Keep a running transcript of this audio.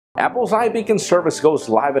Apple's iBeacon service goes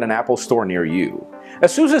live at an Apple store near you.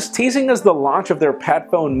 ASUS is teasing us the launch of their Pad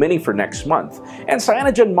Phone Mini for next month, and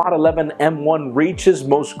CyanogenMod 11 M1 reaches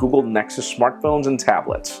most Google Nexus smartphones and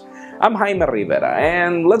tablets. I'm Jaime Rivera,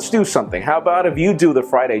 and let's do something. How about if you do the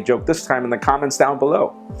Friday joke this time in the comments down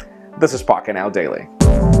below? This is Pocket Now Daily.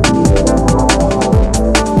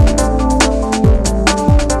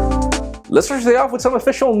 Let's start the off with some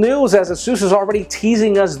official news, as ASUS is already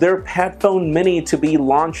teasing us their Pad Phone Mini to be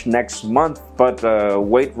launched next month. But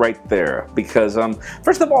wait right there, because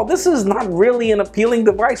first of all, this is not really an appealing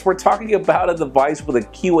device. We're talking about a device with a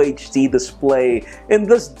QHD display in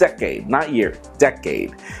this decade, not year,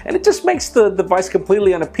 decade. And it just makes the device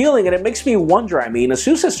completely unappealing, and it makes me wonder,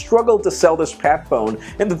 ASUS has struggled to sell this Pad Phone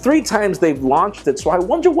in the 3 times they've launched it, so I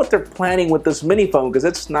wonder what they're planning with this mini phone, because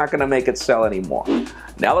it's not going to make it sell anymore.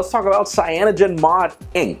 Now let's talk about CyanogenMod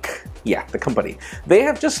Inc. Yeah, the company. They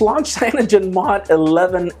have just launched CyanogenMod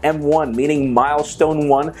 11 M1, meaning Milestone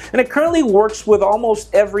 1, and it currently works with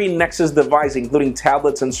almost every Nexus device, including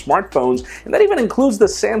tablets and smartphones, and that even includes the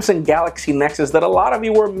Samsung Galaxy Nexus that a lot of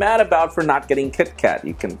you were mad about for not getting KitKat.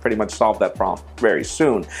 You can pretty much solve that problem very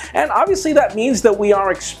soon. And obviously that means that we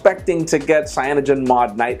are expecting to get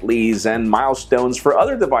CyanogenMod Nightlies and Milestones for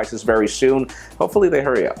other devices very soon. Hopefully they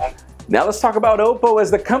hurry up. Now let's talk about Oppo,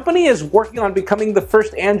 as the company is working on becoming the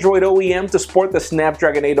first Android OEM to support the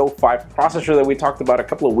Snapdragon 805 processor that we talked about a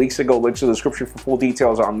couple of weeks ago. Links in the description for full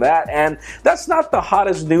details on that. And that's not the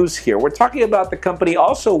hottest news here. We're talking about the company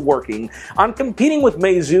also working on competing with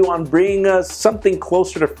Meizu on bringing us something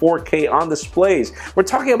closer to 4K on displays. We're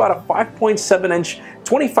talking about a 5.7-inch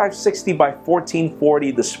 2560 by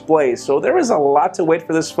 1440 display, so there is a lot to wait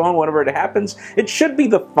for this phone. Whenever it happens, it should be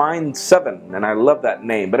the Find 7, and I love that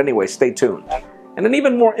name. But anyway, stay tuned. And in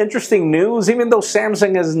even more interesting news, even though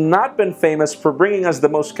Samsung has not been famous for bringing us the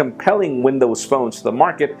most compelling Windows phones to the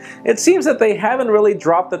market, it seems that they haven't really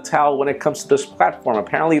dropped the towel when it comes to this platform.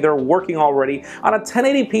 Apparently they're working already on a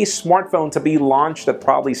 1080p smartphone to be launched at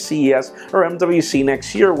probably CES or MWC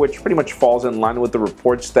next year, which pretty much falls in line with the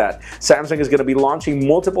reports that Samsung is going to be launching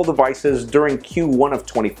multiple devices during Q1 of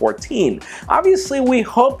 2014. Obviously, we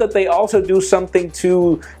hope that they also do something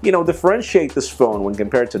to, differentiate this phone when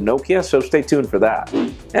compared to Nokia, so stay tuned for that.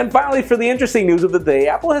 And finally, for the interesting news of the day,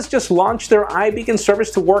 Apple has just launched their iBeacon service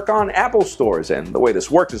to work on Apple stores. And the way this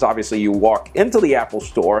works is obviously you walk into the Apple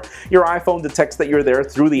store, your iPhone detects that you're there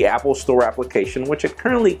through the Apple Store application, which it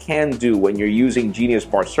currently can do when you're using Genius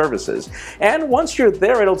Bar services. And once you're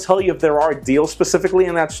there, it'll tell you if there are deals specifically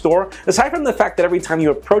in that store. Aside from the fact that every time you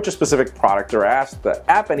approach a specific product or ask the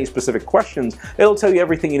app any specific questions, it'll tell you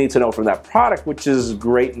everything you need to know from that product, which is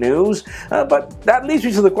great news. But that leads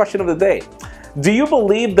me to the question of the day. Do you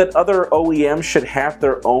believe that other OEMs should have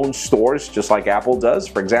their own stores just like Apple does?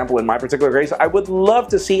 For example, in my particular case, I would love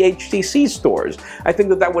to see HTC stores. I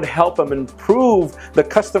think that would help them improve the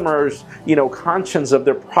customers', conscience of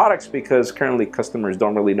their products, because currently customers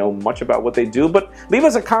don't really know much about what they do. But leave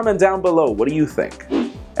us a comment down below. What do you think?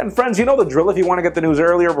 And friends, you know the drill. If you want to get the news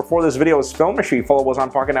earlier before this video is filmed, make sure you follow us on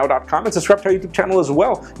PocketNow.com and subscribe to our YouTube channel as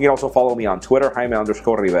well. You can also follow me on Twitter,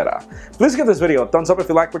 Jaime_Rivera. Please give this video a thumbs up if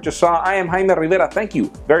you like what you saw. I am Jaime Rivera. Thank you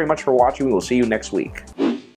very much for watching. We'll see you next week.